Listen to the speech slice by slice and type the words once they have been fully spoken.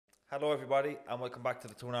Hello everybody and welcome back to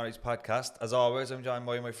the Norries podcast. As always, I'm joined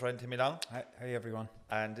by my friend Timmy Long. Hi everyone.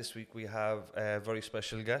 And this week we have a very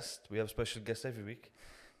special guest. We have special guests every week,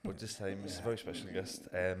 but this time it's a very special guest,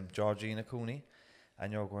 Georgina Cooney.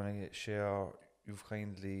 And you're going to share, you've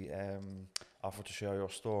kindly offered to share your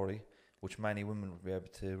story, which many women will be able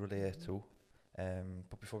to relate to.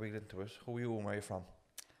 But before we get into it, who are you and where are you from?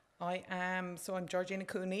 I'm Georgina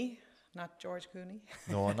Cooney. Not George Cooney.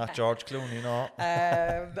 No, not George Clooney, no.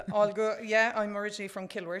 All good. Yeah, I'm originally from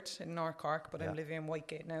Kilworth in North Cork, but I'm living in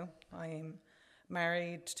Whitegate now. I'm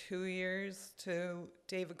married 2 years to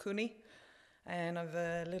David Cooney, and I've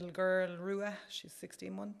a little girl, Rua. She's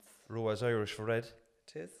 16 months. Rua's Irish for red.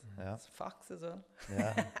 It is. Yeah. It's Fox as well.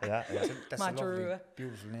 Yeah. That's a lovely,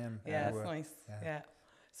 beautiful name. Yeah, it's nice. Yeah.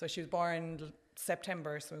 So she was born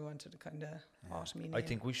September, so we wanted to kind of autumn name. I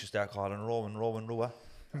think we should start calling Rowan Rua.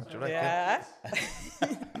 Yeah.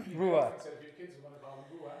 Rua.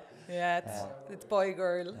 Yeah, it's boy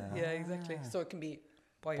girl. Yeah, exactly. So it can be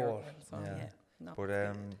boy or girl. So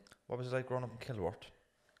But what was it like growing up in Kilworth?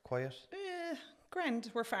 Quiet? Grand.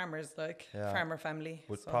 We're farmers, farmer family.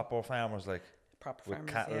 With proper farmers, like proper with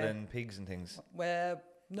farmers, cattle and pigs and things. Well,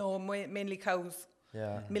 no, mainly cows.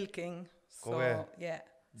 Yeah. Milking. Go away. Yeah.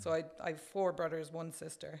 So I have 4 brothers, 1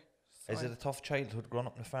 sister. So Is it a tough childhood growing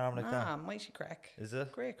up in a farm like that? Mighty crack. Is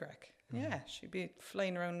it? Great crack. Yeah, she'd be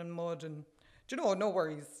flying around in mud and, no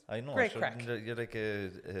worries. I know. Great crack. You're like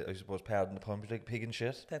I suppose, pardon the pun, you're like pig and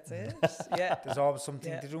shit. That's it. Yeah. There's always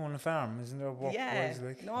something to do on the farm, isn't there? Work-wise,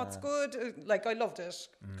 like? No, it's good. Like, I loved it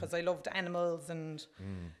because I loved animals and,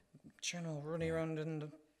 running around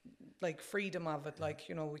and like freedom of it. Like,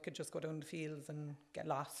 we could just go down the fields and get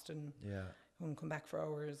lost and come back for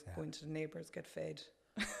hours, go into the neighbours, get fed.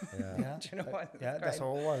 Yeah. Do you know what? Yeah, that's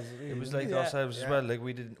how it was. It was like ourselves as well. Like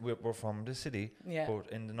we're from the city,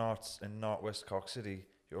 but in the northwest Cork City,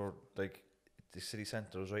 you're like the city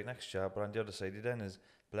centre is right next to you. But on the other side, then is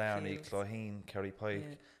Blarney, Clogheen, Kerry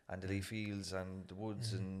Pike, and the Lee Fields and the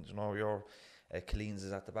woods, and your Killeens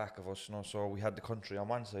is at the back of us. So we had the country on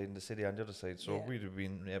one side and the city on the other side. So we'd have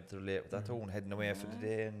been able to relate with that too, and heading away for the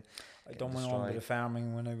day. And I done my own bit of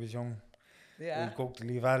farming when I was young. Yeah. We'd go to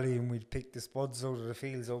Lee Valley and we'd pick the spuds out of the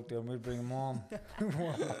fields out there and we'd bring them home.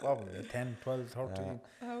 Probably 10, 12, 13.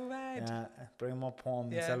 Oh, right. Yeah, bring them up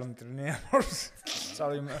home and sell them to the neighbours.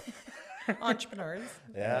 Sorry, mate. Entrepreneurs.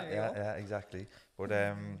 Yeah, exactly.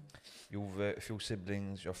 But you've a few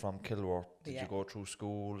siblings. You're from Kilworth. Did you go through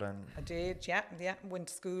school? And I did. Yeah. Went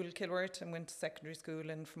to school Kilworth and went to secondary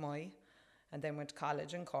school in Fermoy, and then went to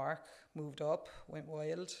college in Cork. Moved up, went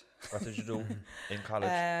wild. What did you do in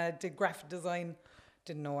college? Did graphic design.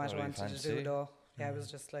 Didn't know what I wanted to do though. Yeah, I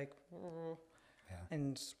was just like.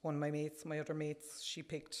 And one of my other mates, she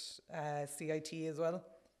picked CIT as well.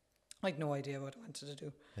 I had no idea what I wanted to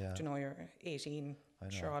do. Yeah. You're 18.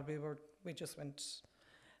 Sure, we just went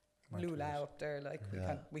Lula up there. Like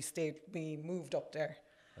we moved up there.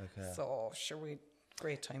 Okay. So sure,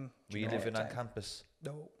 great time. Were you living on campus?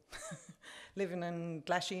 No. Living in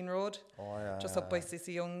Glasheen Road. Oh yeah. Just up by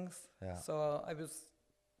Sissy Young's. Yeah. So I was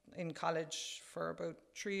in college for about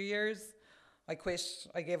 3 years. I quit.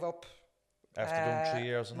 I gave up. After doing 3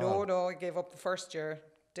 years? No, I gave up the first year.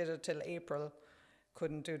 Did it till April.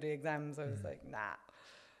 Couldn't do the exams. I was like, nah.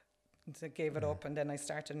 So I gave it up, and then I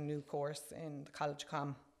started a new course in the College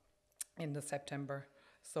Com in the September.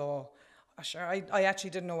 So I actually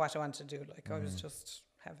didn't know what I wanted to do. Like I was just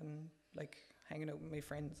hanging out with my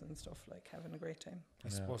friends and stuff, like having a great time. I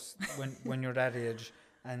suppose when you're that age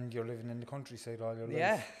and you're living in the countryside all your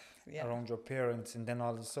life, around your parents, and then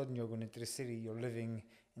all of a sudden you're going into the city, you're living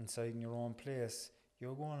inside in your own place,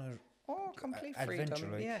 you're going to complete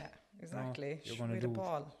freedom. Yeah, exactly. You're going to do do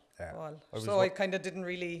ball. So I kind of didn't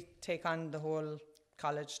really take on the whole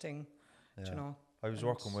college thing. I was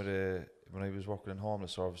working with when I was working in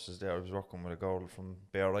homeless services there, I was working with a girl from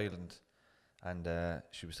Bear Island, and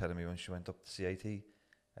she was telling me when she went up to CIT,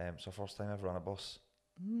 it's her first time ever on a bus.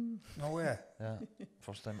 No way. Yeah,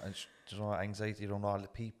 first time, and anxiety around all the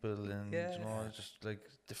people, and just like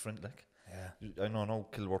different, like. Yeah. I know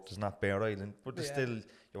Kilworth is not Bear Island, but it's still,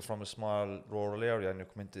 you're from a small rural area and you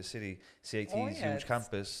come into the city. CIT is a huge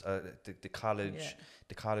campus. The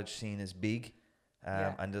college scene is big,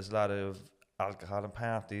 and there's a lot of alcohol and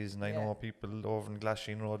parties, and I know people over in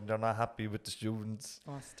Glasheen Road, and they're not happy with the students.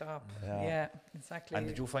 Oh, stop. Yeah, exactly. And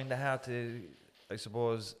did you find it hard to, I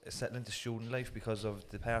suppose, settle into student life because of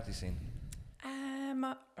the party scene?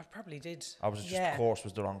 I probably did. I was just course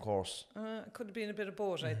was the wrong course. It could have been a bit of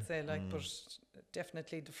both, I'd say, but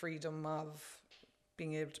definitely the freedom of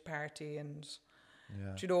being able to party and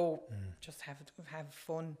just have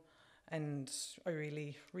fun. And I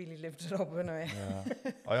really, really lived it up anyway.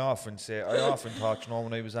 Yeah. I often thought,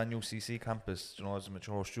 when I was on UCC campus, as a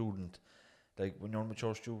mature student, like when you're a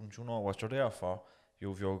mature student, you know what you're there for. You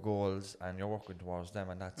have your goals and you're working towards them,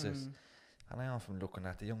 and that's it. And I often looking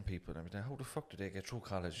at the young people and I'm like, how the fuck do they get through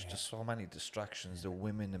college? There's so many distractions, the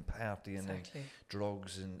women and partying and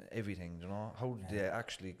drugs and everything, How do they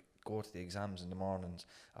actually go to the exams in the mornings?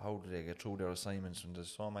 How do they get through their assignments when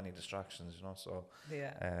there's so many distractions, So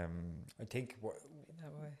I think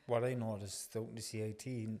what I noticed out in the CIT,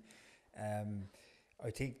 I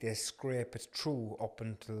think they scrape it through up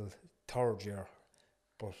until third year,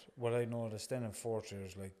 but what I noticed then in fourth year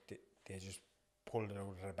is like they just pulled it out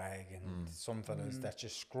of their bag, and some fellas that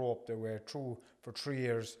just scrape their way through for 3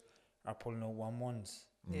 years are pulling out 1-1s.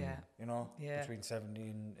 Between 70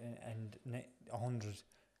 and 100.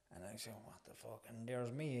 And I say, what the fuck? And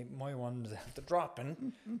there's me, my ones after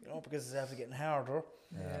dropping, because it's after getting harder.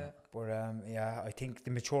 Yeah. But I think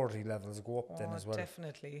the maturity levels go up then as well.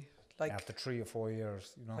 Definitely. Like after 3 or 4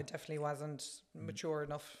 years, I definitely wasn't mature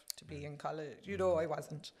enough to be in college. I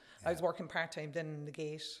wasn't. Yeah. I was working part-time then in the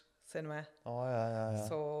Gate cinema. Oh, yeah.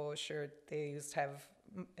 So, sure, they used to have,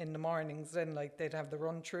 in the mornings then, like, they'd have the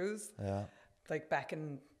run-throughs. Yeah. Like, back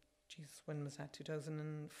in, when was that?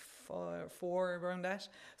 2004, around that.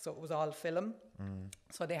 So, it was all film.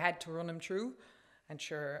 So, they had to run them through. And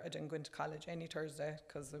sure, I didn't go into college any Thursday,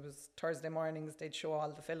 because it was Thursday mornings, they'd show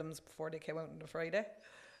all the films before they came out on the Friday.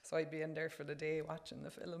 So I'd be in there for the day watching the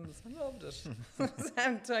films. I loved it. It was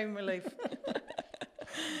the time of my life.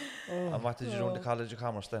 And what did you do in the College of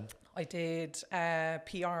Commerce then? I did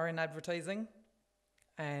PR and advertising,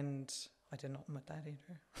 and I did nothing with that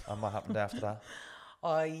either. And what happened after that?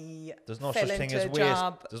 There's no such thing as waste.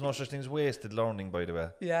 There's no such thing as wasted learning, by the way.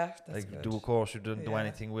 Yeah, that's good. Do a course, you didn't do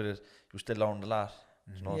anything with it. You still learned a lot.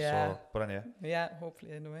 But anyway. Yeah,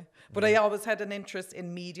 hopefully anyway. But I always had an interest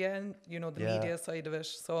in media and, the media side of it.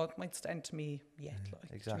 So it might stand to me yet.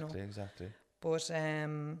 Exactly. But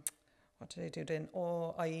what did I do then?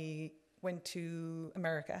 I went to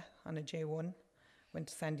America on a J1. Went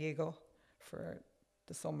to San Diego for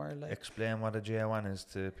the summer. Explain what a J1 is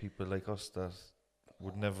to people like us that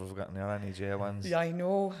would never have gotten any J1s. Yeah, I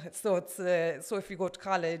know. So it's so if you go to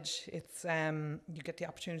college, it's you get the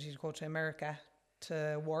opportunity to go to America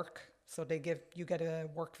to work. So you get a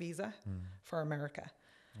work visa for America.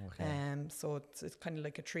 Okay. So it's kind of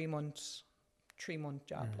like a 3-month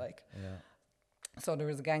job, Yeah. So there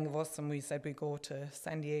was a gang of us, and we said we'd go to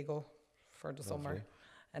San Diego for the summer.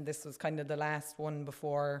 And this was kind of the last one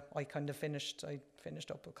before I kind of finished. I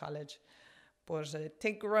finished up with college. But I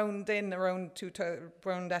think around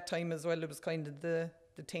that time as well, it was kind of the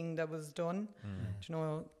thing that was done.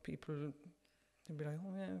 People would be like,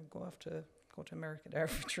 oh yeah, go to America there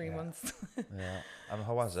for 3 months. Yeah. And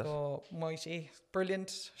how was it? So mighty,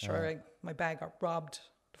 brilliant. Sure, my bag got robbed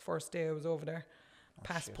the first day I was over there.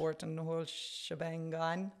 Passport and the whole shebang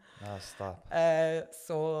gone. Stop.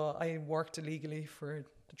 So I worked illegally for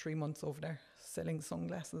the 3 months over there, selling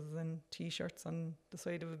sunglasses and T-shirts on the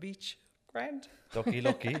side of a beach. Grand. Lucky.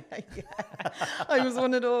 Yeah, I was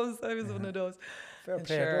one of those.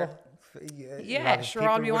 Fair play, yeah, sure.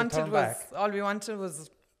 All we wanted was a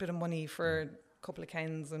bit of money for a couple of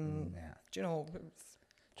cans, and it was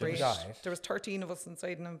great. There was 13 of us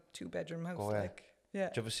inside in a 2-bedroom house. Yeah.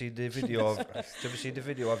 Did you ever see the video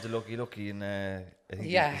of the Lucky in I think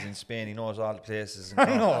he's in Spain, he knows all the places.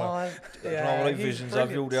 I know. What visions of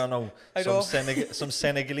you there now. Some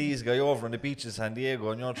Senegalese guy over on the beach in San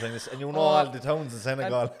Diego, and you're trying to, and all the towns in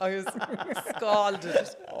Senegal. I was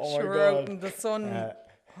scalded. Out in the sun. I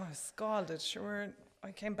was scalded.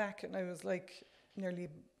 I came back and I was like nearly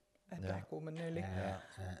a black woman nearly.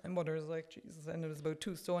 My mother was like, Jesus, and it was about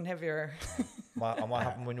 2 stone heavier. And what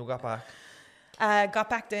happened when you got back? Got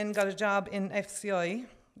back then, got a job in FCI.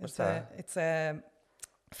 It's a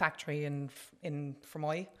factory in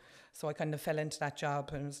Fermoy. So I kind of fell into that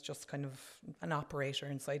job and was just kind of an operator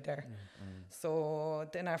inside there. So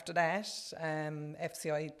then after that,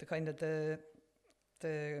 FCI, the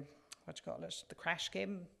the crash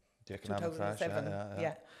came. The economic 2007. Crash,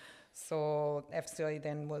 yeah. So FCI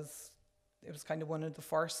then was kind of one of the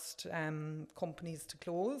first companies to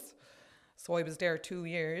close. So I was there 2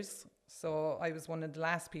 years. So I was one of the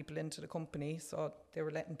last people into the company. So they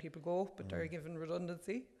were letting people go, but they were giving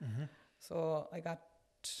redundancy. So I got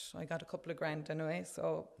a couple of grand anyway.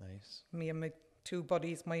 So nice. Me and my 2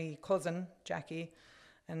 buddies, my cousin Jackie,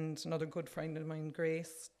 and another good friend of mine,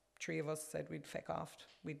 Grace. 3 of us said we'd feck off.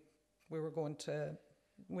 We went to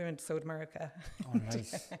South America. Oh,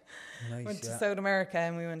 nice. Went to South America,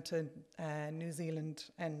 and we went to New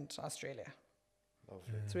Zealand and Australia.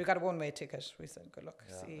 So we got a one-way ticket. We said, good luck,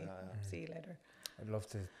 see you later. I'd love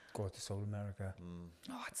to go to South America.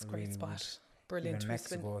 Oh, it's a great really spot. Brilliant. Even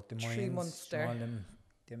Mexico, the 3 months there. All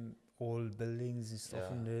them old buildings and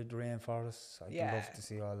stuff in the rainforests. I'd love to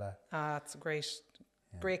see all that. It's a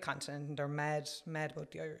great continent, and they're mad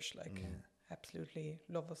about the Irish, like absolutely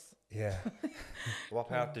love us. Yeah. What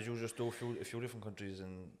part did you just do? A few different countries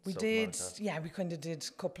in we South did America? Yeah, we kind of did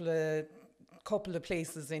couple of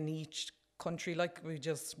places in each country. Like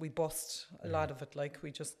we bussed a lot of it. Like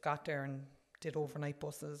we just got there and did overnight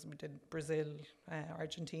buses. We did Brazil,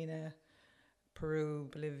 Argentina, Peru,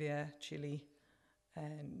 Bolivia, Chile,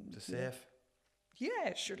 and safe.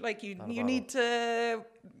 Yeah, sure. Like you need to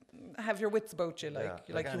have your wits about you.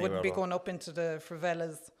 Like you wouldn't be going up into the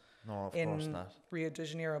favelas. No, of course not. Rio de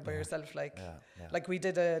Janeiro by yourself. Like we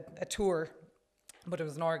did a tour, but it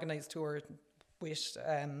was an organised tour with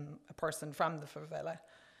a person from the favela,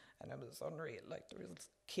 and it was unreal. Like there was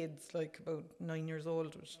kids like about 9 years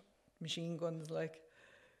old with machine guns, like,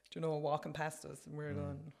 walking past us, and we were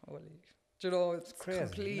going, holy, it's crazy,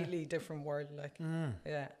 completely different world. Like,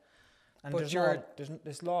 yeah. And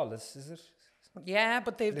there's lawless, is it? Yeah,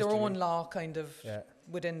 but they've their own law kind of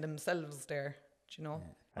within themselves there. And all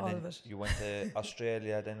of it. You went to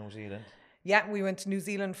Australia, then New Zealand. Yeah, we went to New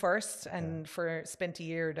Zealand first, and spent a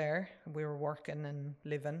year there. We were working and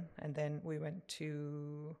living, and then we went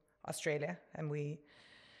to Australia, and we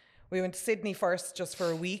went to Sydney first, just for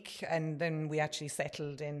a week, and then we actually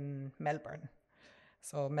settled in Melbourne.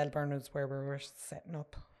 So Melbourne is where we were setting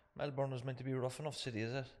up. Melbourne was meant to be a rough enough city,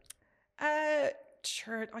 is it?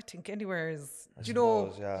 Sure, I think anywhere is.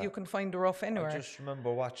 You can find the rough anywhere. I just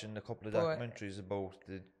remember watching a couple of documentaries about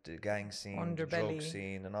the gang scene, the drug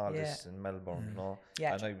scene, and all this in Melbourne.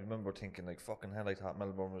 Yeah. And I remember thinking, like, fucking hell, I thought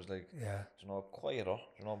Melbourne was like, quieter,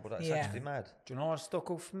 but that's actually mad. Do you know what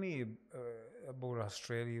stuck out for me about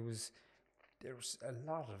Australia was there was a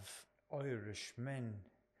lot of Irish men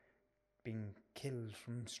being killed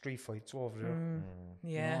from street fights over there.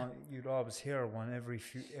 Yeah, you'd always hear one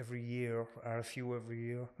every year, or a few every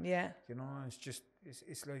year. Yeah, it's just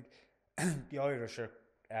it's like the Irish are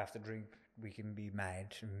after drink. We can be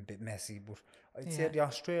mad and a bit messy, but I'd say the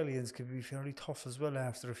Australians can be fairly tough as well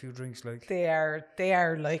after a few drinks. Like they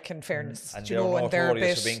are like, in fairness, and they're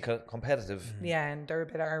notorious for being competitive. Yeah, and they're a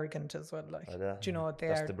bit arrogant as well. Like,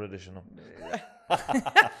 that's the British,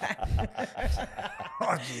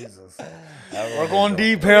 Oh Jesus! We're going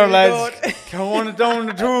deep here, lads. Count it down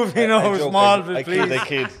to two, small bit, please. I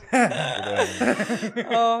kid.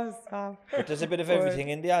 Oh, stop. But there's a bit of everything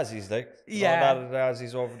in the Aussies, like. A lot of the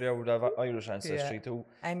Aussies over there would have Irish ancestry too.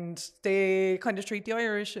 And they kind of treat the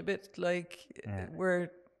Irish a bit like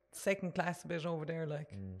we're second class a bit over there,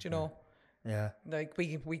 like, Yeah. Like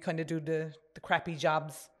we kind of do the crappy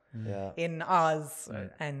jobs in Oz,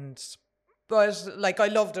 but like I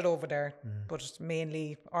loved it over there. But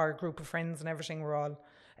mainly our group of friends and everything were all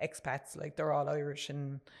expats. Like they're all Irish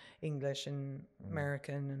and English and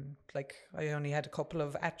American, and like I only had a couple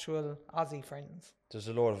of actual Aussie friends. There's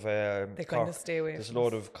a lot of they kind of stay away. There's a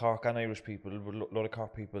lot of Cork and Irish people, a lot of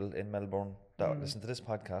Cork people in Melbourne that listen to this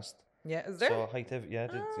podcast. Yeah, is there? So hi to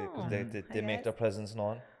they make their presence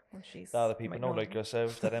known. A lot of people like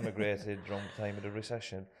yourself that emigrated around the time of the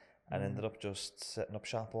recession and ended up just setting up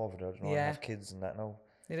shop over there, and have kids and that now.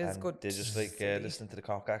 It is good. They just like listening to the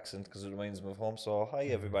Cork accent because it reminds them of home. So hi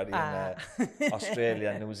everybody in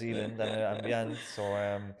Australia and New Zealand and beyond. So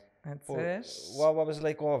that's it. What was it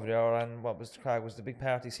like over there, and what was the crack? Was the big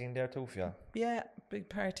party scene there too for you? Yeah, big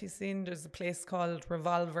party scene. There's a place called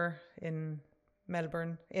Revolver in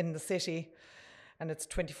Melbourne, in the city, and it's a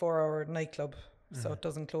 24-hour nightclub, so it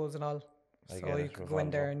doesn't close at all. So you could go in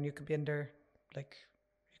there, and you could be in there, like,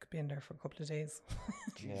 you could be in there for a couple of days,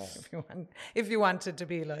 if you wanted to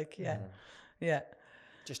be, like,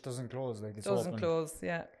 Just doesn't close, like, it's doesn't open. close,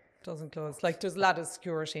 doesn't close. Like, there's a lot of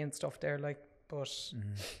security and stuff there, like, but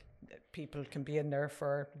people can be in there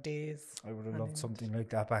for days. I would have loved something like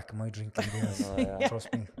that back in my drinking days.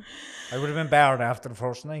 Trust me. I would have been barred after the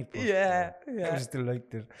first night. But I still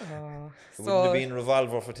liked it. It wouldn't have been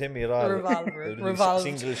Revolver for Timmy at all. Revolver.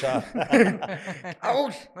 Single shot.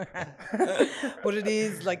 Ouch. But it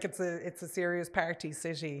is like it's a serious party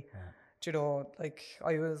city. Like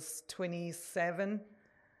I was 27.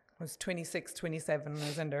 I was 26, 27 when I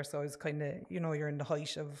was in there, so I was kind of, you're in the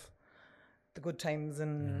height of the good times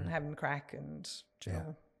and having crack and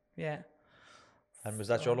And was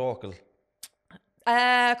that your local?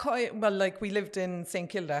 Well, like we lived in St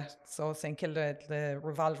Kilda, so St Kilda, the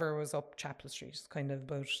Revolver was up Chapel Street, kind of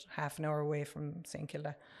about half an hour away from St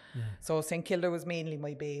Kilda. So St Kilda was mainly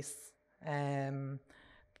my base.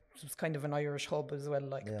 it was kind of an Irish hub as well,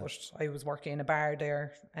 like, but I was working in a bar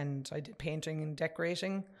there and I did painting and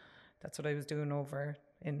decorating. That's what I was doing over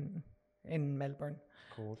in Melbourne.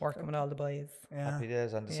 Cool. Working with all the boys. Happy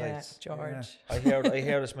days on the sites. George. I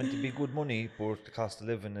hear it's meant to be good money, but the cost of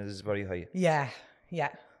living is very high. Yeah.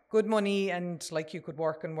 Good money, and like you could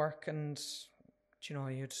work and you know,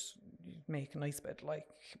 you'd make a nice bit, like,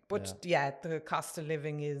 but the cost of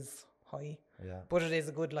living is high. Yeah. But it is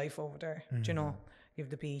a good life over there. Do you know? You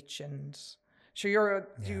have the beach, and sure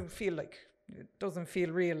you feel like it doesn't feel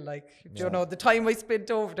real, like, do you know, the time I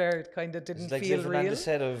spent over there, it kind of didn't feel real. On the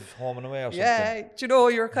set of Home and Away or something. Yeah, do you know,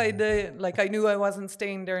 you're kind of like, I knew I wasn't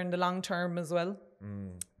staying there in the long term as well,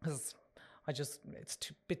 because it's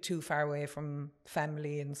a bit too far away from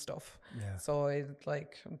family and stuff. Yeah. So I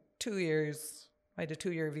like 2 years. I had a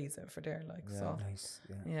 2-year visa for there, like, so. Nice.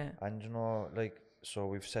 Yeah. And you know, like, so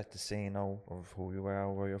we've set the scene now of who you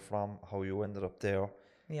are, where you're from, how you ended up there.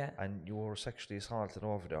 Yeah. And you were sexually assaulted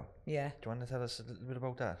over there. Yeah. Do you want to tell us a little bit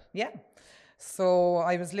about that? Yeah. So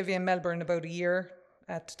I was living in Melbourne about a year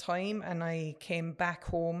at the time, and I came back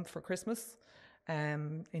home for Christmas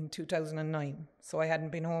in 2009. So I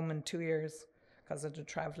hadn't been home in 2 years because of the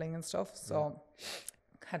travelling and stuff. So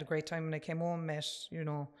had a great time when I came home, met, you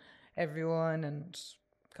know, everyone, and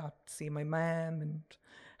got to see my mum and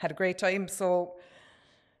had a great time. So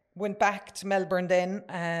went back to Melbourne then,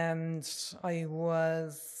 and I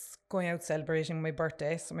was going out celebrating my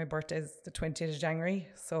birthday. So my birthday is the 20th of January.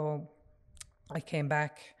 So I came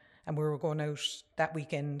back and we were going out that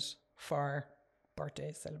weekend for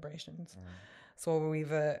birthday celebrations. So we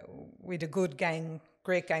had a good gang,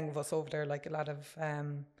 great gang of us over there, like a lot of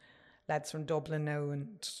lads from Dublin now,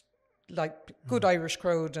 and like good Irish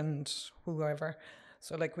crowd and whoever.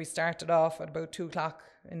 So like we started off at about 2:00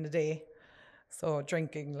 in the day. So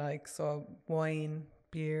drinking, like, so wine,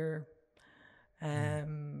 beer,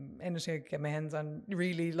 anything I could get my hands on.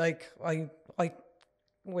 Really, like,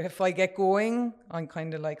 if I get going, I'm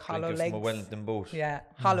kind of like hollow legs. From a Wellington boat. Yeah,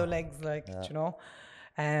 hollow legs, like, you know.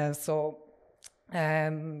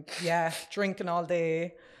 Drinking all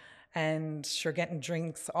day, and sure, getting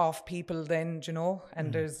drinks off people then, you know.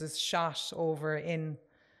 And there's this shot over in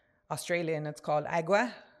Australia, and it's called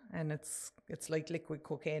agua, and it's like liquid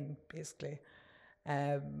cocaine, basically.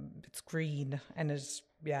 It's green, and it's,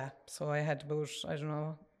 so I had about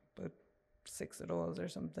 6 of those or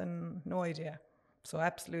something, no idea. So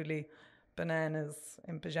absolutely bananas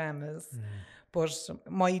in pajamas. But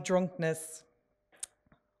my drunkenness,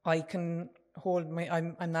 I can hold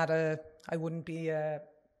I wouldn't be a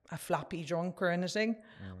floppy drunk or anything.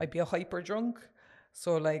 I'd be a hyper drunk.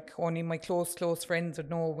 So like only my close friends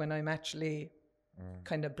would know when I'm actually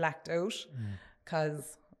kind of blacked out,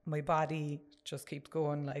 because my body just keeps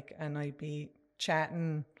going, like, and I'd be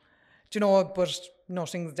chatting, do you know, but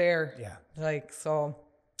nothing's there. Yeah. Like, so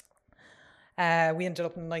we ended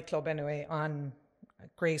up in a nightclub anyway on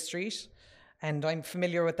Grey Street, and I'm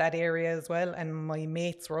familiar with that area as well, and my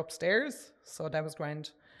mates were upstairs, so that was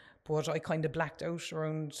grand. But I kind of blacked out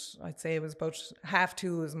around, I'd say it was about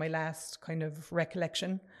 2:30 was my last kind of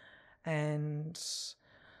recollection. And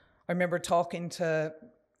I remember talking to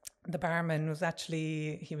the barman.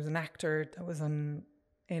 He was an actor that was in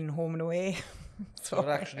Home and Away. So it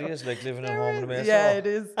actually is like living in Home and Away. Yeah, it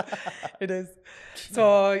is. It is.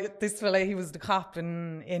 So this fella, he was the cop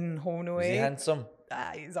in Home and Away. Is he handsome?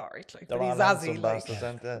 He's alright, like, but he's Aussie, like, he's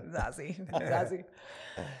Aussie.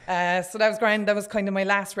 So that was grand. That was kind of my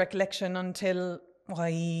last recollection until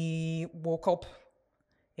I woke up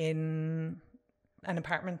in an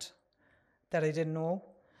apartment that I didn't know,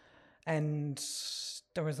 and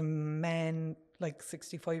there was a man, like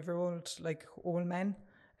 65-year-old, like old man,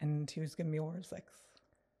 and he was giving me oral sex,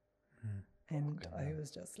 and I was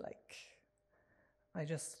just like, I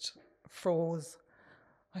just froze.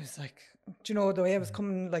 I was like, do you know, the way I was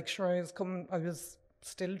coming, like, sure, I was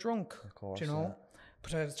still drunk, of course, do you know,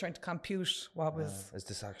 but I was trying to compute what was, is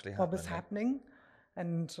this actually what was happening,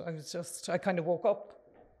 and I kind of woke up,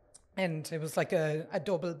 and it was like a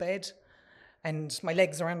double bed, and my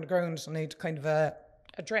legs are on the ground, and I had kind of a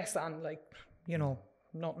dress on, like, you know,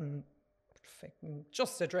 nothing,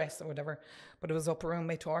 just a dress or whatever, but it was up around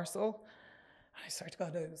my torso, and I started to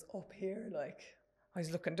I was up here, like, I was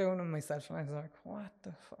looking down on myself, and I was like, what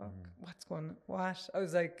the fuck? What's going on? What? I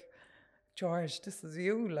was like, George, this is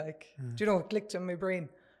you, like, do you know, it clicked in my brain.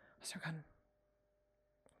 I started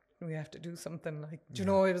going, we have to do something, like, do you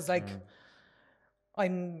know, it was like, I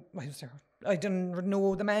didn't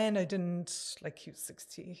know the man, I didn't, like, he was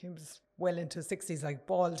 60, he was well into his 60s, like,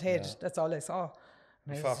 bald head, that's all I saw.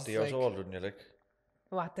 You're 40 years old, wouldn't you, like?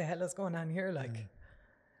 What the hell is going on here, like?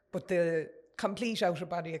 But the complete out of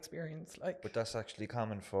body experience. Like, but that's actually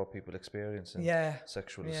common for people experiencing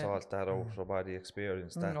sexual assault. That out of body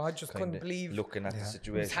experience. That I just couldn't believe looking at the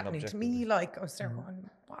situation. It was happening to me. Like, I was there going,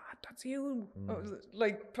 "What? That's you?" I was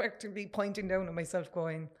like practically pointing down at myself,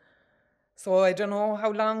 going. So I don't know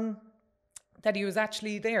how long that he was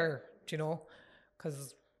actually there. Do you know?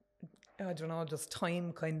 Because I don't know, just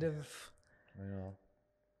time kind of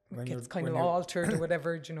gets kind of altered or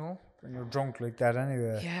whatever. Do you know? When you're drunk like that,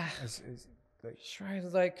 anyway. Yeah. It's like, sure, I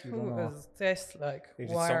was like, who is this? Like,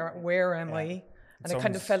 where am I? And I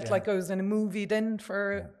kind of felt like I was in a movie then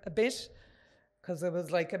for a bit, because it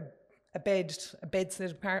was like a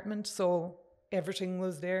bedsit apartment, so everything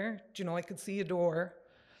was there. Do you know? I could see a door,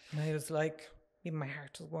 and I was like, even my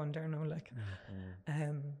heart was going there now. Like,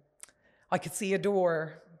 I could see a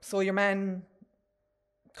door, so your man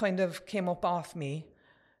kind of came up off me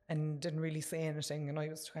and didn't really say anything, and I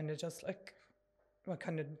was kind of just like,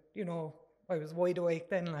 I was wide awake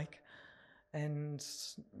then, like, and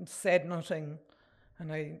said nothing.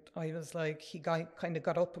 And I was like, he kind of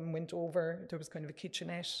got up and went over. There was kind of a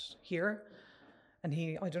kitchenette here, and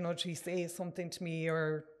I don't know, did he say something to me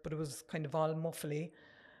but it was kind of all muffly.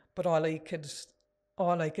 But all I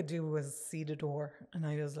could do was see the door, and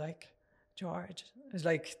I was like, George. It was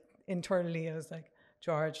like internally, I was like,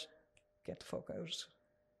 George, get the fuck out,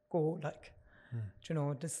 go, like, do you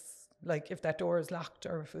know, this, like, if that door is locked,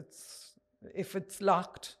 or if it's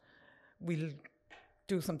locked, we'll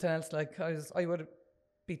do something else. Like, I would have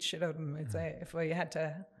beat shit out of him. I'd say if I had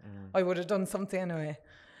to, I would have done something anyway.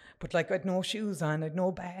 But like, I'd no shoes on, I'd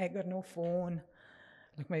no bag, I'd no phone.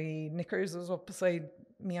 Like, my knickers was up beside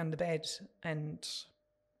me on the bed, and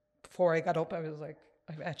before I got up, I was like,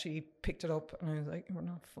 I actually picked it up, and I was like,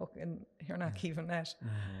 you're not keeping that.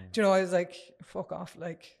 Do you know, I was like, fuck off,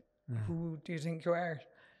 like, who do you think you are?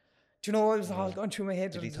 Do you know, it was all going through my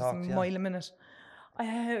head. Did he it was talk a to you? mile a minute.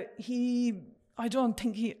 I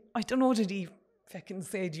don't know, did he fucking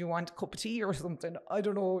say, do you want a cup of tea or something? I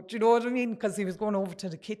don't know. Do you know what I mean? Because he was going over to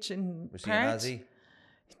the kitchen Was part. he an Aussie?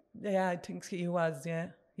 Yeah, I think he was, yeah.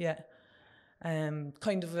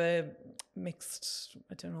 Kind of a mixed,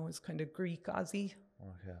 I don't know, it's kind of Greek Aussie.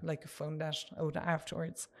 Okay. Like, I found that out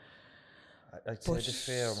afterwards. I'd say the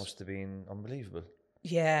fare must have been unbelievable.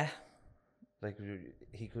 Yeah. Like,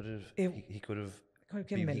 he could have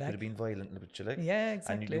been violent with you, like. Yeah,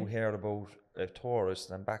 exactly. And you hear about tourists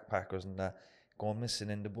and backpackers and that going missing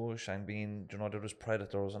in the bush and being, you know, there was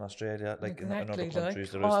predators in Australia, like in other countries. Like,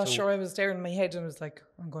 there is too. Sure, I was there in my head and I was like,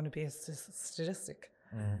 I'm going to be a statistic.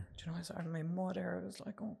 Do you know, I was on my mother. I was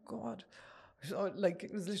like, oh God. Like,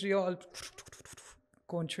 it was literally all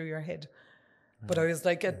going through your head. But I was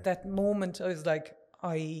like, at that moment, I was like,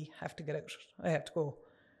 I have to get out. I have to go.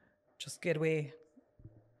 Just get away.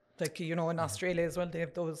 Like, you know, in Australia as well, they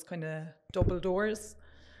have those kind of double doors.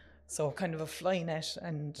 So kind of a fly net.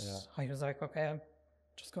 And I was like, okay, I'm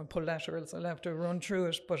just going to pull that, or else I'll have to run through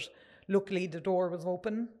it. But luckily the door was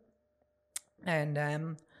open. And I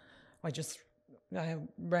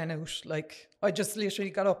ran out. Like, I just literally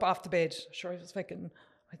got up off the bed. Sure, I was fucking,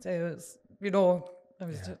 I'd say I was, you know, I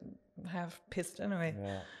was half pissed anyway.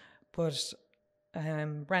 Yeah. But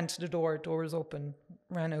ran to the door was open,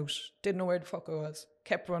 ran out, didn't know where the fuck I was,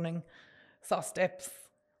 kept running, saw steps,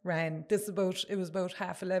 ran. It was about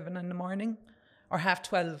 11:30 in the morning, or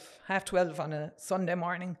 12:30 on a Sunday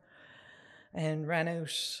morning, and ran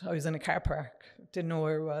out. I was in a car park, didn't know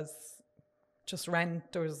where it was, just ran.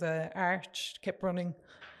 There was an arch, kept running,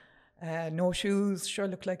 no shoes, sure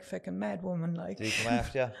looked like a fucking mad woman. Like, did he come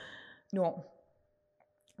after you? No.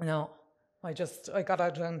 I got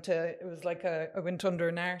out onto, it was like I went under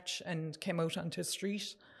an arch and came out onto a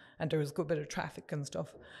street, and there was a good bit of traffic and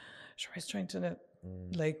stuff. Sure, I was trying to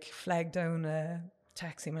like flag down a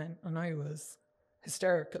taxi man, and I was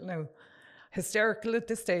hysterical at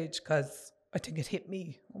this stage, because I think it hit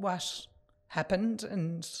me what happened,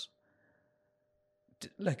 and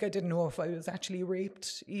like, I didn't know if I was actually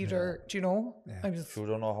raped either. Do you know? I was. You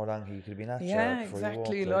don't know how long he could have been at you. Yeah,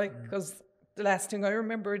 exactly. Like, because the last thing I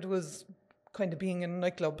remembered was kind of being in a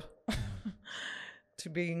nightclub to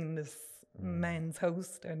being in this man's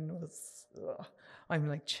house, and was I'm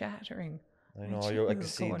like chattering. I know, I can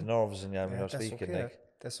see the nerves in you when you're speaking. Okay. Like,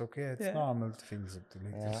 that's okay. It's normal things like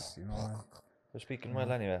this, you know. You're speaking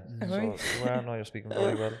well anyway. So you're speaking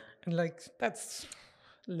very well. And like, that's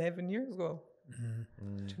 11 years ago.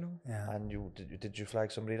 Do you know? Yeah. And did you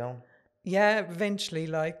flag somebody down? Yeah, eventually,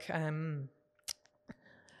 like,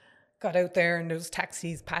 got out there, and there was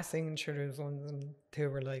taxis passing, and sure, there was ones, and they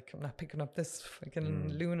were like, I'm not picking up this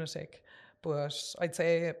fucking lunatic. But I'd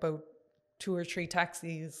say about 2 or 3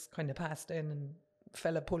 taxis kind of passed in, and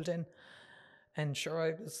fella pulled in, And sure,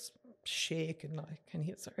 I was shaking, like, and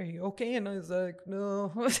he was like, are you okay? And I was like,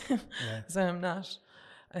 no, so I'm not.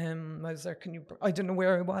 I was like, I don't know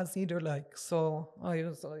where I was either, like, so I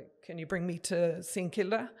was like, can you bring me to St.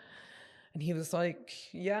 Kilda? And he was like,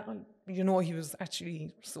 yeah, he was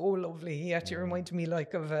actually so lovely. He actually reminded me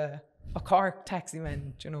like of a Cork taxi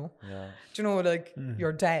man, like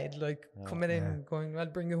your dad, like coming in going, I'll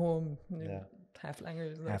bring you home. Half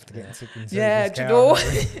langers. Like. After getting sick inside his car.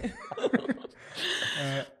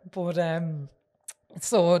 But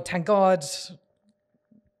so thank God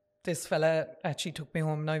this fella actually took me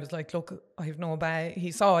home, and I was like, look, I have no bag.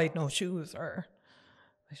 He saw I had no shoes, or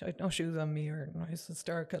I had no shoes on me, or I was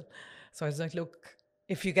hysterical. So I was like, look,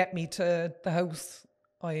 if you get me to the house,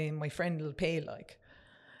 my friend will pay, like.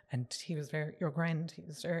 And he was there, your grand, he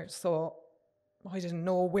was there. So I didn't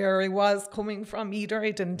know where I was coming from either.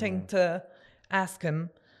 I didn't think to ask him.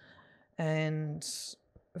 And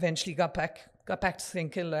eventually got back to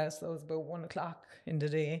St. Kilda. So it was about 1 o'clock in the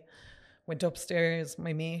day. Went upstairs.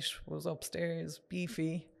 My mate was upstairs,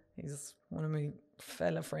 Beefy. He's one of my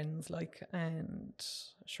fella friends, like. And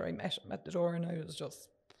sure, I met him at the door, and I was just...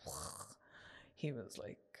 He was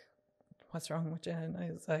like, what's wrong with you? And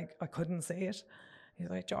I was like, I couldn't say it. He's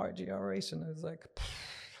like, Georgie, all right? And I was like,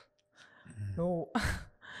 no.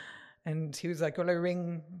 And he was like, will I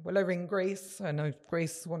ring Grace? And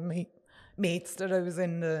Grace is one of my mates that I was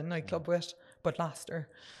in the nightclub with, but lost her.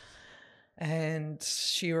 And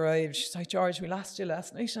she arrived. She's like, George, we lost you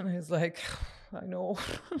last night. And I was like, I know.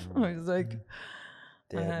 I was like,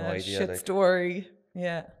 they had no idea, shit like. story.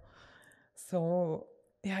 Yeah. So,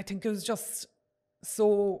 yeah, I think it was just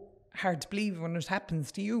so hard to believe when it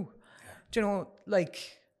happens to you.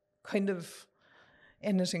 Like, kind of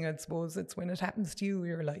anything, I suppose. It's when it happens to you,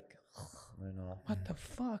 you're like, I know. What the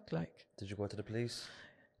fuck? Like, did you go to the police?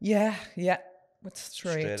 Yeah. Went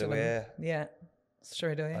straight away? Yeah,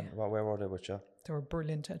 straight away. And where were they with you? They were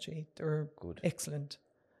brilliant, actually. They were good, excellent.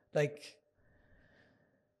 Like,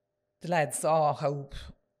 the lads saw how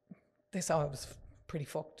they saw it was pretty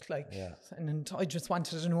fucked. Like, and I just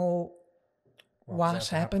wanted to know what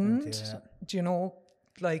happened. Yeah.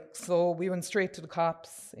 Like, so we went straight to the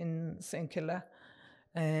cops in St. Kilda,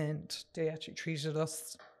 and they actually treated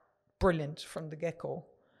us brilliant from the get-go.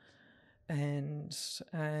 And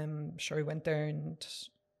sure, I went there, and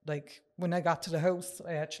like when I got to the house,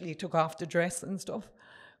 I actually took off the dress and stuff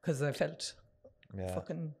because I felt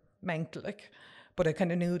fucking manked, like. But I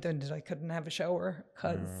kind of knew then that I couldn't have a shower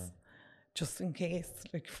because just in case,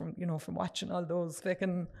 like, from watching all those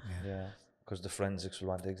fucking because the forensics will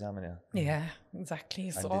want to examine you. Yeah, exactly.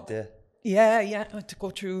 And so did they? Yeah, I had to go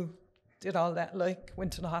through, did all that, like,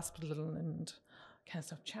 went to the hospital and can't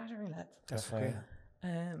stop chattering, lads. That's okay.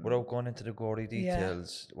 Without going into the gory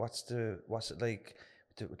details, what's it like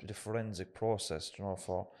the forensic process,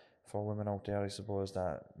 for women out there, I suppose,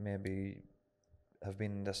 that maybe have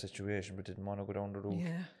been in that situation but didn't want to go down the route?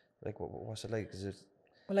 Yeah. Like, what's it like? Is it?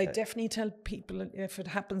 Well, I definitely tell people, if it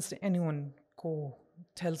happens to anyone, go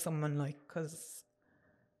tell someone, like, because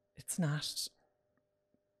it's not,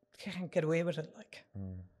 you can't get away with it, like.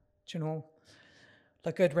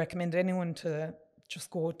 Like, I'd recommend anyone to just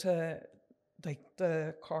go to, like,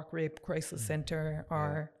 the Cork Rape Crisis Centre,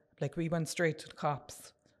 or like, we went straight to the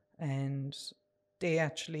cops, and they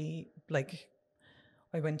actually, like,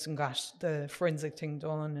 I went and got the forensic thing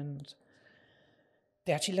done, and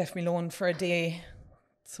they actually left me alone for a day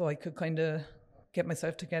so I could kind of get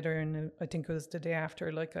myself together. And I think it was the day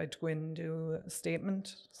after, like, I'd go in and do a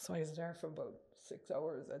statement. So I was there for about 6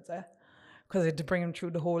 hours, I'd say, because I had to bring them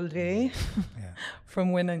through the whole day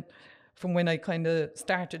from when I kind of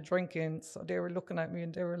started drinking. So they were looking at me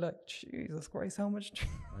and they were like, Jesus Christ, how much?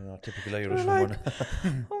 Typical Irish woman.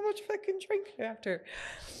 How much fucking drink after?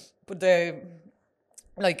 But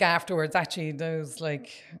like, afterwards, actually, there was like,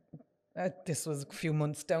 this was a few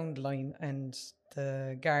months down the line, and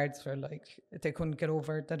the guards were like, they couldn't get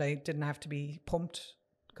over that I didn't have to be pumped,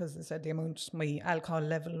 because they said my alcohol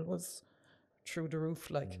level was through the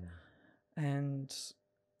roof, like. And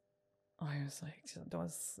I was like, that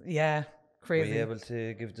was, crazy. Were you able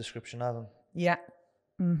to give a description of him? Yeah.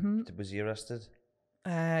 Mm-hmm. Was he arrested?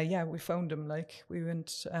 We found him, like, we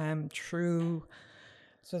went through,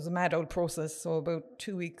 so it was a mad old process. So about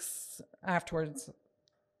 2 weeks afterwards,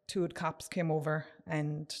 2 cops came over,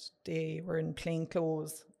 and they were in plain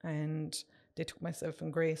clothes, and they took myself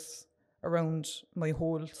and Grace around my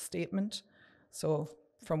whole statement. So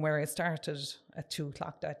from where I started at 2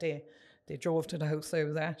 o'clock that day, they drove to the house I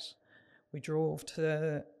was at. We drove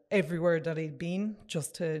to everywhere that I'd been,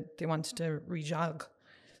 they wanted to re-jog,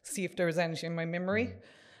 see if there was anything in my memory.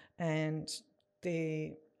 And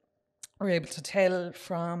they were able to tell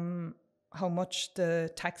from how much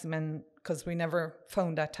the taximan, because we never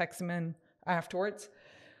found that taximan afterwards,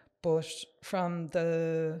 but from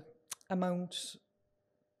the amount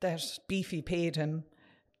that Beefy paid him,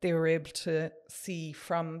 they were able to see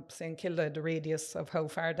from St. Kilda the radius of how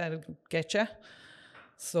far that would get you.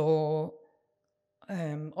 So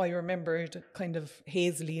I remembered kind of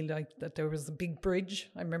hazily like that there was a big bridge.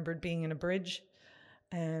 I remembered being in a bridge.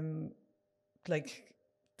 Like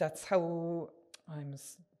that's how I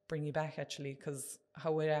must bring you back actually, because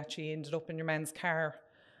how it actually ended up in your man's car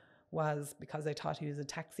was because I thought he was a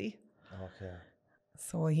taxi. Okay.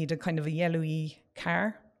 So he had a kind of a yellowy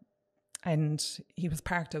car, and he was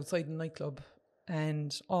parked outside the nightclub,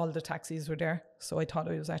 and all the taxis were there. So I thought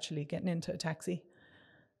I was actually getting into a taxi.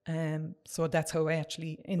 So that's how I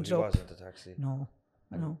actually ended up. But he wasn't a taxi? No.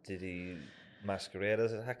 And no. did he masquerade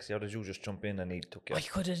as a taxi, or did you just jump in and he took you?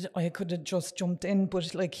 I could have just jumped in,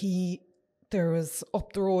 but like there was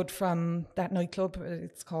up the road from that nightclub,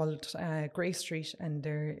 it's called Grey Street, and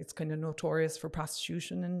it's kind of notorious for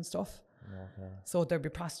prostitution and stuff. Okay. So there'd be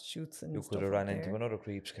prostitutes and you stuff. You could have ran into another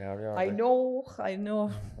creep's car. I know. I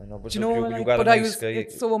know, but you know, you got a nice guy.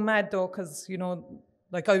 It's so mad though, because you know,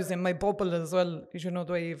 like I was in my bubble as well. You know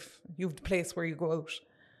the way you've the place where you go out,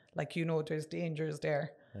 like you know there's dangers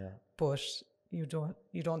there. Yeah. But you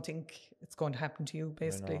don't think it's going to happen to you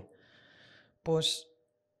basically. But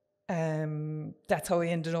that's how I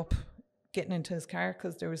ended up getting into his car,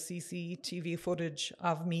 because there was CCTV footage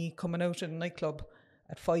of me coming out of the nightclub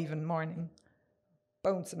at 5 in the morning,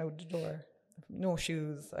 bouncing out the door, no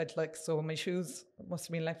shoes. So my shoes must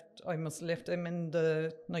have been left. I must have left them in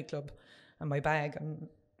the nightclub, and my bag and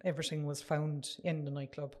everything was found in the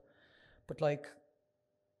nightclub. But like,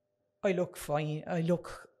 I look fine. I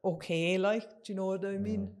look okay. Like, do you know what I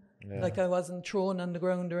mean? Yeah. Like I wasn't thrown on the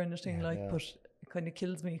ground or anything. But it kind of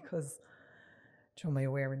kills me because, you know, my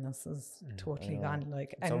awareness is totally gone.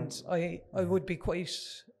 Like, and I would be quite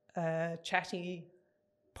a chatty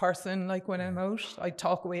person. Like when I'm out, I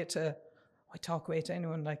talk away to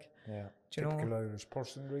anyone. Like, do you know, typical Irish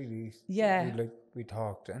person, really. Yeah, we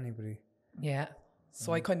talk to anybody. Yeah.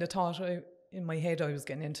 So I kind of thought in my head I was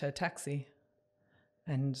getting into a taxi,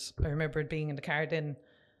 and I remembered being in the car then,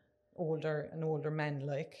 an older man,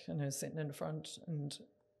 like, and I was sitting in the front, and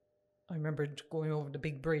I remembered going over the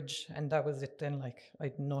big bridge, and that was it then. Like, I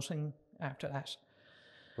had nothing after that.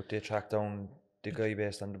 But they tracked down the guy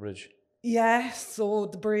based on the bridge? Yeah, so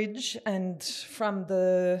the bridge, and from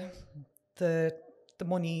the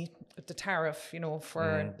money, the tariff, you know,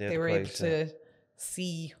 for they were able to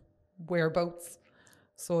see whereabouts.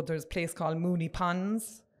 So there's a place called Mooney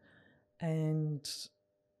Ponds, and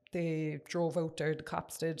they drove out there, the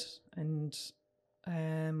cops did, and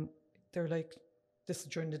they're like, this is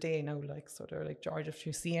during the day now, like, so they're like, George, if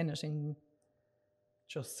you see anything,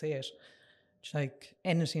 just say it. Like,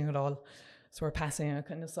 anything at all. So we're passing, I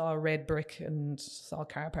kind of saw a red brick and saw a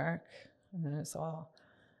car park, and then I saw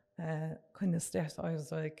kind of steps. I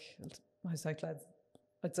was like, lads,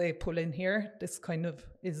 I'd say pull in here. This kind of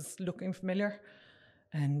is looking familiar.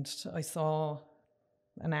 And I saw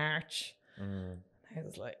an arch. I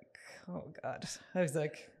was like, oh God. I was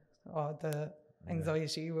like, oh, the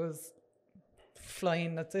anxiety was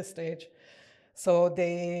flying at this stage. So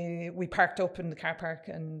we parked up in the car park,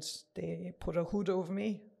 and they put a hood over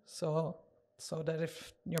me. So that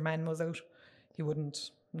if your man was out, he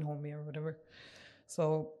wouldn't know me or whatever.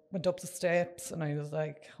 So went up the steps, and I was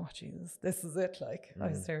like, oh Jesus, this is it. Like, I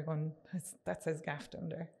was there going, that's his gaff down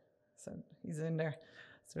there. So he's in there.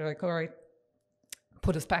 So they're like, all right,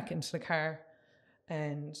 put us back into the car,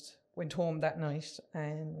 and went home that night.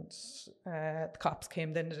 And the cops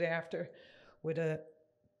came then the day after with a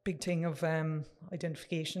big thing of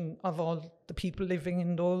identification of all the people living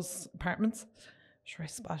in those apartments. Sure, I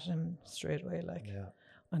spotted him straight away, like. Yeah.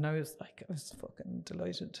 And I was fucking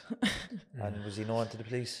delighted. And was he known to the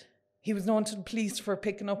police? He was known to the police for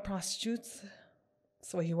picking up prostitutes.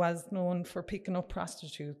 So he was known for picking up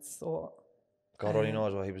prostitutes. So God only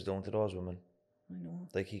knows what he was doing to those women. I know.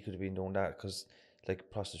 Like, he could have been doing that, because like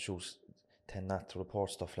prostitutes tend not to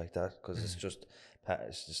report stuff like that, because it's just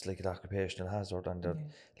like an occupational hazard. And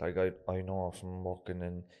like I know from working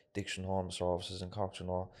in addiction home services in Cork, you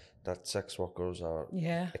know, that sex workers are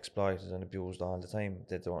exploited and abused all the time.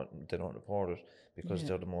 They don't report it because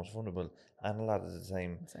they're the most vulnerable, and a lot of the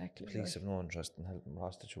time police have no interest in helping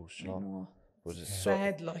prostitutes, you know. But it's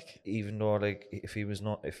sad, like, even though, like, if he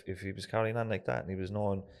was carrying on like that and he was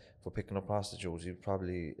known for picking up prostitutes, he was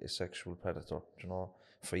probably a sexual predator, you know,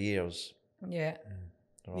 for years. Yeah.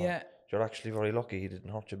 You know? You're actually very lucky he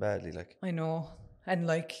didn't hurt you badly, like. I know. And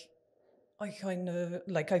like, I kind of,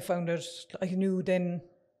 like, I found it, I knew then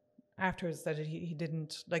afterwards that he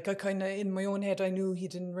didn't, like, I kind of, in my own head, I knew he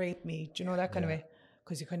didn't rape me. Do you know that kind of way?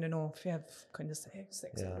 Because you kind of know if you have kind of sex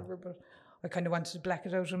or whatever, but I kind of wanted to black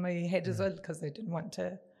it out in my head as well, because I didn't want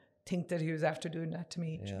to think that he was after doing that to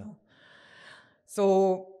me, you know.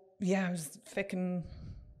 So, yeah, I was fucking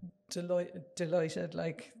delighted,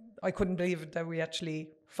 like, I couldn't believe it that we actually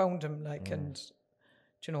found him, like, and,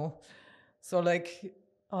 you know, so, like,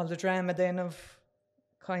 all the drama then of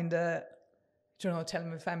kind of, you know, telling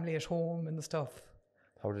my family at home and stuff.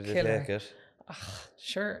 How did they take it?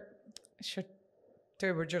 Sure,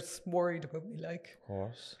 they were just worried about me, like. Of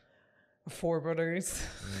course. 4 brothers.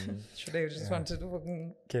 Sure, they just wanted to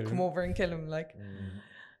fucking come over and kill him, like.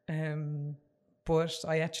 But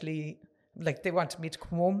I actually, like, they wanted me to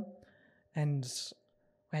come home, and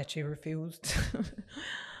I actually refused.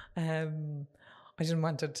 I didn't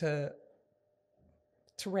want it to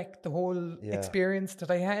wreck the whole experience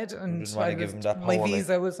that I had, and my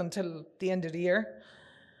visa was until the end of the year,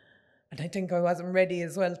 and I think I wasn't ready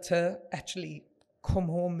as well to actually come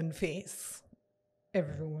home and face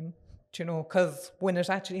everyone, you know, because when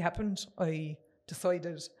it actually happened, I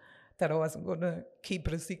decided that I wasn't going to keep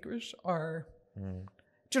it a secret, or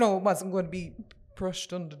you know, it wasn't going to be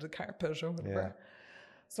brushed under the carpet or whatever.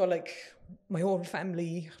 So, like, my whole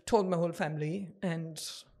family, told my whole family and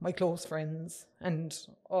my close friends and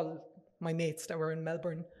all my mates that were in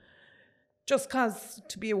Melbourne, just cause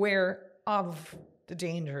to be aware of the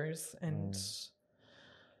dangers and,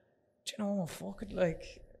 you know, fuck it,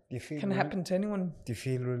 like, can happen to anyone. Do you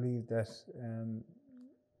feel relieved that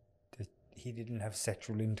that he didn't have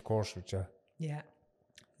sexual intercourse with you? Yeah.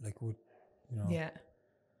 Like, would, you know? Yeah.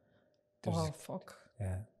 Oh, fuck.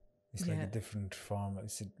 Yeah. It's like a different form.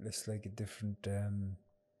 It's like a different...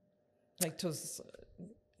 like, it was...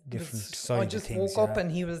 different side I just of things, woke up and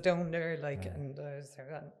he was down there, like, and I was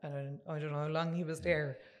there, and I don't know how long he was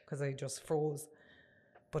there, because I just froze.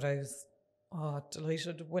 But I was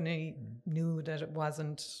delighted when I knew that it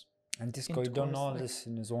wasn't. And this guy done all this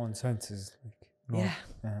in his own senses, like,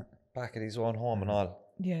 back at his own home and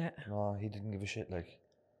all. Yeah. No, he didn't give a shit, like.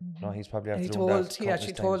 No, he's probably after he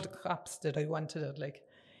actually told the cops that I wanted it, like.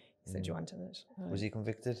 He said you wanted it. Was he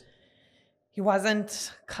convicted? He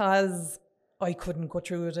wasn't, because I couldn't go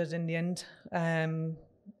through with it in the end.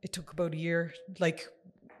 It took about a year. Like,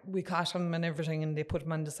 we caught him and everything, and they put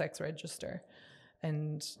him on the sex register.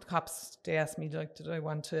 And the cops, they asked me, like, did I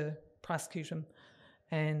want to prosecute him?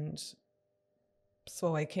 And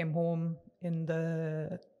so I came home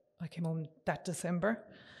that December,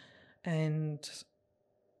 and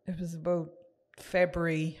it was about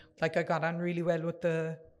February. Like, I got on really well with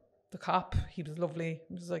the cop. He was lovely.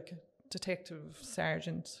 He was like a detective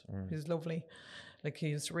sergeant. He was lovely. Like, he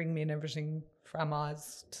used to ring me and everything from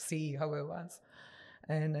Oz to see how I was.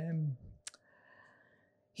 And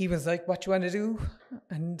he was like, what do you want to do?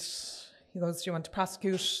 And he goes, do you want to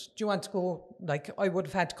prosecute? Do you want to go? Like, I would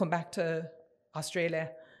have had to come back to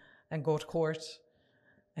Australia and go to court.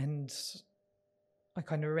 And I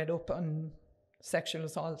kind of read up on sexual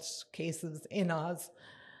assault cases in Oz,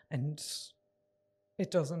 and they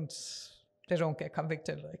don't get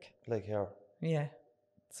convicted, like here. Yeah,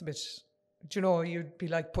 it's a bit, do you know, you'd be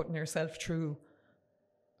like putting yourself through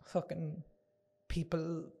fucking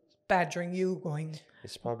people badgering you, going,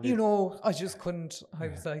 it's probably, you know, I just couldn't. I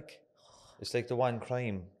was like, it's like the one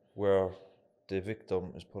crime where the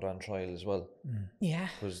victim is put on trial as well. Yeah,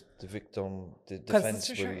 because the victim, the defense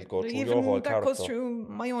will go through your whole character. That goes through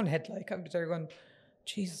my own head. Like, I'd be there going,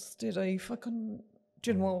 Jesus, did I fucking,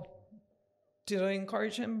 do you know, did I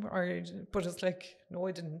encourage him? But it's like, no,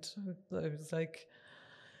 I didn't. I was like,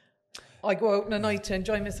 I go out in a night to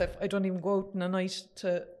enjoy myself. I don't even go out in a night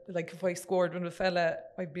to, like, if I scored with a fella,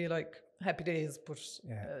 I'd be like, happy days. But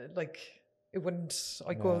like, it wouldn't,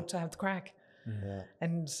 I'd go out to have the crack. Yeah.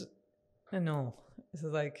 And I know, this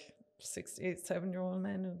is like 68, 7-year-old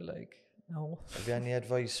man would be like, no. Have you any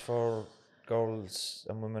advice for girls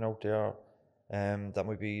and women out there that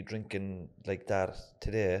might be drinking like that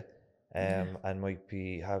today? And might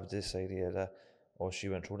have this idea that, she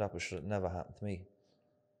went through that, but should it never happen to me?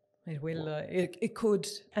 It will. It could,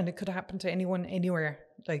 and it could happen to anyone, anywhere,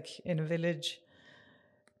 like in a village.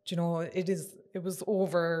 Do you know, it was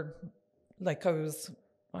over, like, I was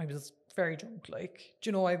very drunk, like, do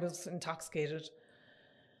you know, I was intoxicated.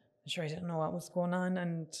 I'm sure I didn't know what was going on,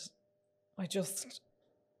 and I don't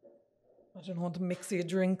know, the mix of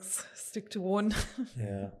drinks, stick to one.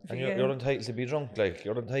 Yeah. And you're entitled to be drunk, like,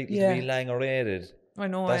 you're entitled to be langorated. I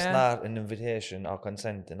know. That's not an invitation or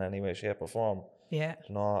consent in any way, shape or form. Yeah.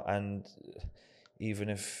 You know, and even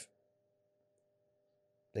if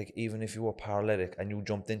like, even if you were paralytic and you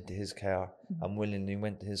jumped into his car and willingly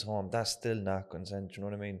went to his home, that's still not consent, you know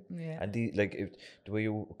what I mean? Yeah. And like, if the way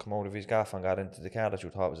you come out of his gaff and got into the car that you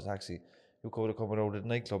thought was a taxi, you could have come out of the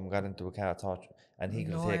nightclub and got into a car, and he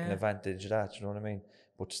could have taken advantage of that, you know what I mean?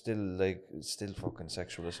 But still, like, it's still fucking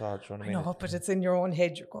sexual assault, you know what I mean? No, but it's in your own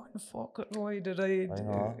head. You're going, fuck it, why did I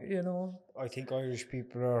know. you know? I think Irish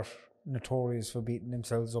people are notorious for beating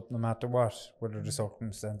themselves up no matter what, whether the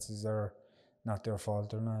circumstances are not their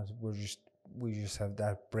fault or not. We just have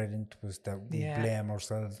that bred into us that we blame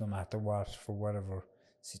ourselves no matter what for whatever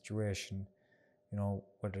situation. You know,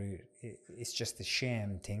 whether it's just a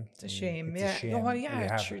shame thing. It's a shame, it's a shame. Oh,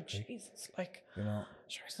 yeah, sure, Jesus, like, you know.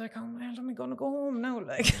 Sure, it's like, oh, well, am I going to go home now?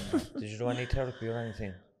 Like, did you do any therapy or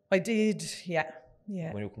anything? I did, yeah.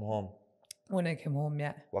 When you come home? When I came home,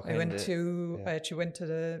 yeah. I went to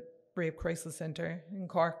the Rape Crisis Centre in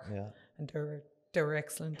Cork. Yeah. And they were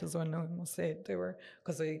excellent as well, now I must say. They were,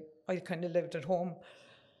 because I kind of lived at home.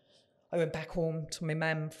 I went back home to my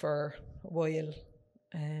mum for a while,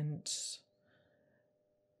 and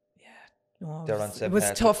no, it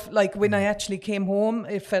was tough. Like, when I actually came home,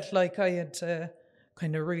 it felt like I had to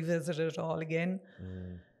kind of revisit it all again.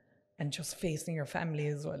 And just facing your family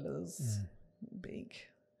as well as big.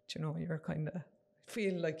 Do you know, you're kind of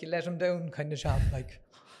feel like you let them down kind of job, like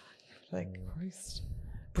Christ.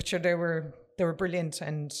 But sure, they were brilliant,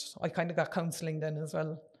 and I kind of got counselling then as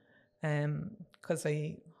well, because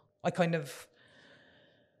I kind of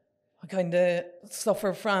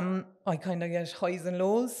suffer from, I kind of get highs and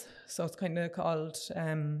lows. So it's kind of called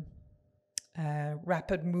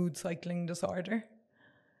rapid mood cycling disorder.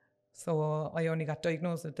 So I only got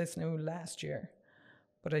diagnosed with this now last year.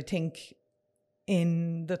 But I think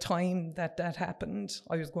in the time that happened,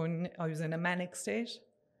 I was in a manic state.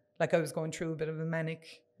 Like, I was going through a bit of a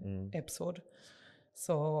manic episode.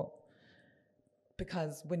 So,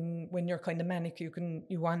 because when you're kind of manic,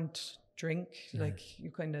 you want drink, like,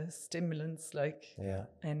 you kind of stimulants, like,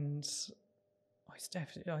 and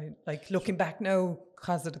I like, looking back now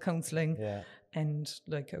because of the counselling, and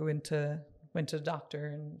like, I went to the doctor,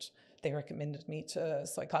 and they recommended me to a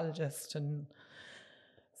psychologist, and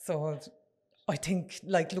so I think,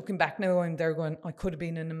 like, looking back now, I'm there going, I could have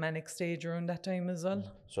been in a manic stage around that time as well.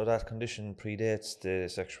 So that condition predates the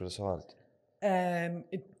sexual assault?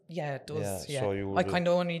 It does. Yeah. So I kind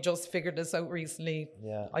of only just figured this out recently.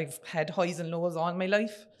 Yeah. I've had highs and lows all my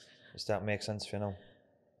life. Does that make sense for you now?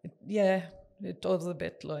 It does a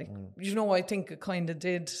bit, like, you know, I think it kind of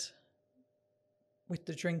did with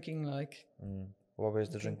the drinking, like. What was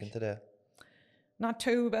the drinking today? Not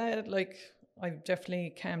too bad, like, I've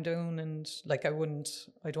definitely calmed down, and like, I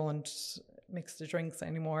don't mix the drinks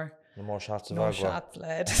anymore. No more shots of agua. No shots,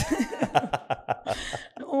 lad.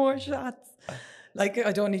 No more shots. Like,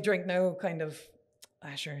 I'd only drink now, kind of,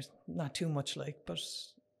 sure, not too much, like, but.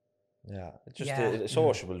 Yeah, it's just a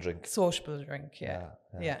sociable drink. Sociable drink, yeah.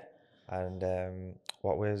 And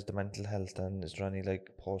what way is the mental health, and is there any,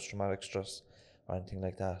 like, post-traumatic stress or anything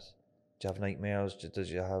like that? Do you have nightmares? Did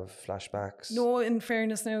you have flashbacks? No, in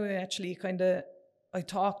fairness now, I actually I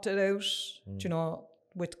talked it out, you know,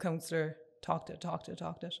 with the counsellor, talked it.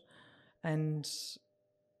 And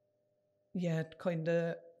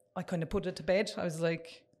I kind of put it to bed. I was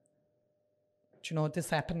like, you know, this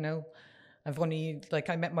happened now. I've only, like,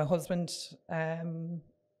 I met my husband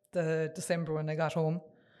the December when I got home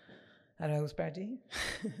at a house party.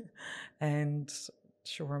 And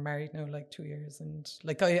sure, we're married now, like, 2 years. And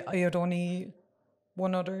like, I had only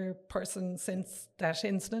one other person since that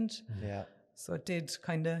incident. Yeah. So it did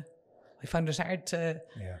kind of, I found it hard to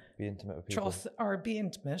be intimate with people. Trust or be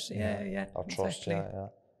intimate. Yeah. Or trust, exactly.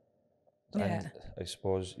 And I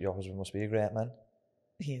suppose your husband must be a great man.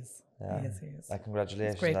 He is. Yeah. He is. And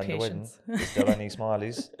congratulations on the wedding. Is there any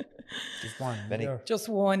smallies? Just one. Many? Just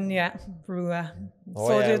one, yeah. Rua. Oh,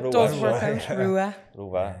 so it Rua. Does work out.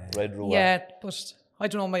 Rua. Red Rua. Yeah, but I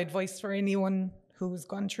don't know, my advice for anyone who's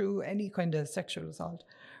gone through any kind of sexual assault,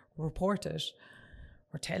 report it,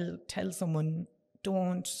 or tell someone.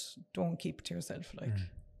 Don't keep it to yourself, like,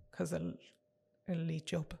 because it'll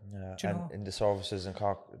eat you up. Yeah, do you know? In the services in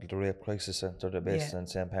Cork, the Rape Crisis Centre, they're based in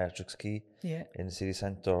St. Patrick's Quay. Yeah. In the city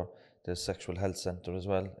centre, there's Sexual Health Centre as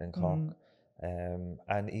well in Cork.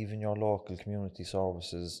 And even your local community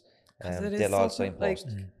services, they'll all signpost.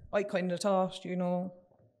 Like, I kind of thought, you know,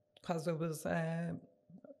 because it was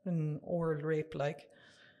an oral rape, like,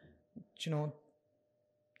 you know,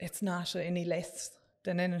 it's not any less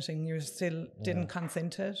than anything. You still didn't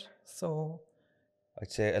consent to it, so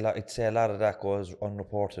I'd say a lot of that goes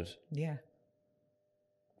unreported. Yeah.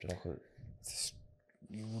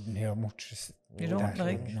 You wouldn't hear much. You don't,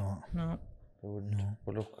 like, no. They wouldn't.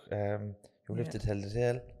 But look, you lived to tell the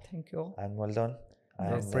tale. Thank you. And well done.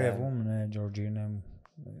 You're a brave woman, Georgina.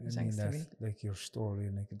 I mean, Thanks that's like your story,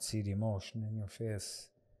 and I could see the emotion in your face.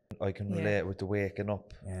 I can relate with the waking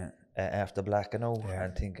up after blacking out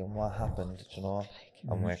and thinking, what happened? You know,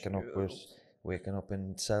 I'm waking up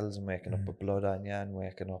in cells and waking up with blood on you and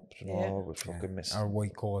waking up, you know, with fucking missing. Our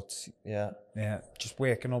white coats. Yeah. Just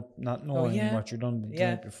waking up, not knowing what you've done the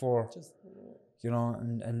night before. You know,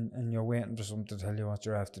 and you're waiting for someone to tell you what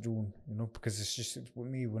you're after doing, you know, because it's with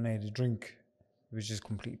me, when I had a drink, it was just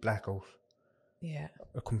complete blackout. Yeah.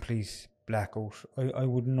 A complete blackout. I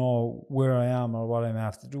wouldn't know where I am or what I'm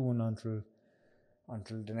after doing until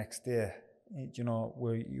the next day, you know,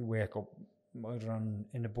 where you wake up either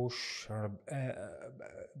in a bush or a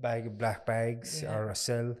bag of black bags or a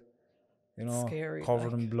cell, you know, scary,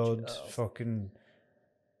 covered in blood, fucking,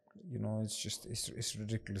 you know, it's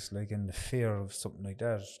ridiculous, like, and the fear of something like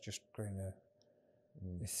that is just kind of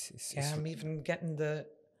I'm even getting the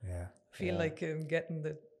feel like I'm getting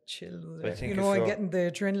the chills, you know, and getting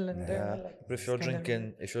the adrenaline there. Like, but if you're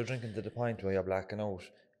drinking to the point where you're blacking out,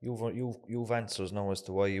 you've answers now as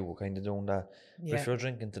to why you were kind of doing that. But if you're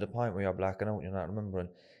drinking to the point where you're blacking out, you're not remembering,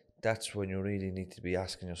 that's when you really need to be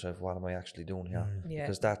asking yourself, what am I actually doing here?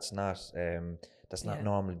 Because that's not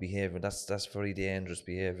normal behavior. That's very dangerous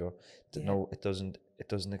behavior. No, it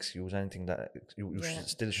doesn't excuse anything that you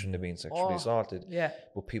still shouldn't have been sexually assaulted.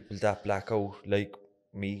 But people that black out, like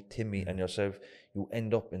me, Timmy, and yourself, you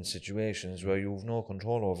end up in situations where you've no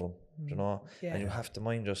control over them, you know, and you have to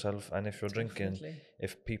mind yourself. And if you're drinking,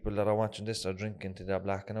 if people that are watching this are drinking till they're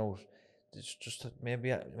blacking out, it's just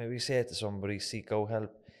maybe say to somebody, seek out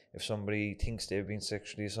help. If somebody thinks they've been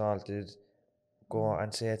sexually assaulted, go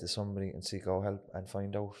and say it to somebody and seek out help and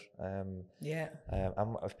find out. And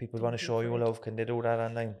if people want to show you love, can they do that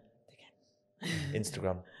online? They can.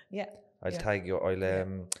 Instagram. I'll tag you.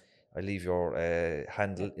 I'll leave your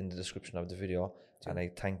handle in the description of the video. And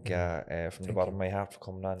I thank you from the bottom of my heart for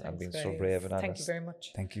coming on and being so brave and honest. Thank you very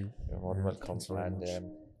much. Thank you. You're more than welcome.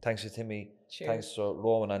 And thanks to Timmy. Cheers. Thanks to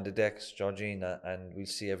Rowan on the decks, Georgina, and we'll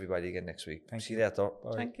see everybody again next week. See you later.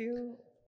 Thank you.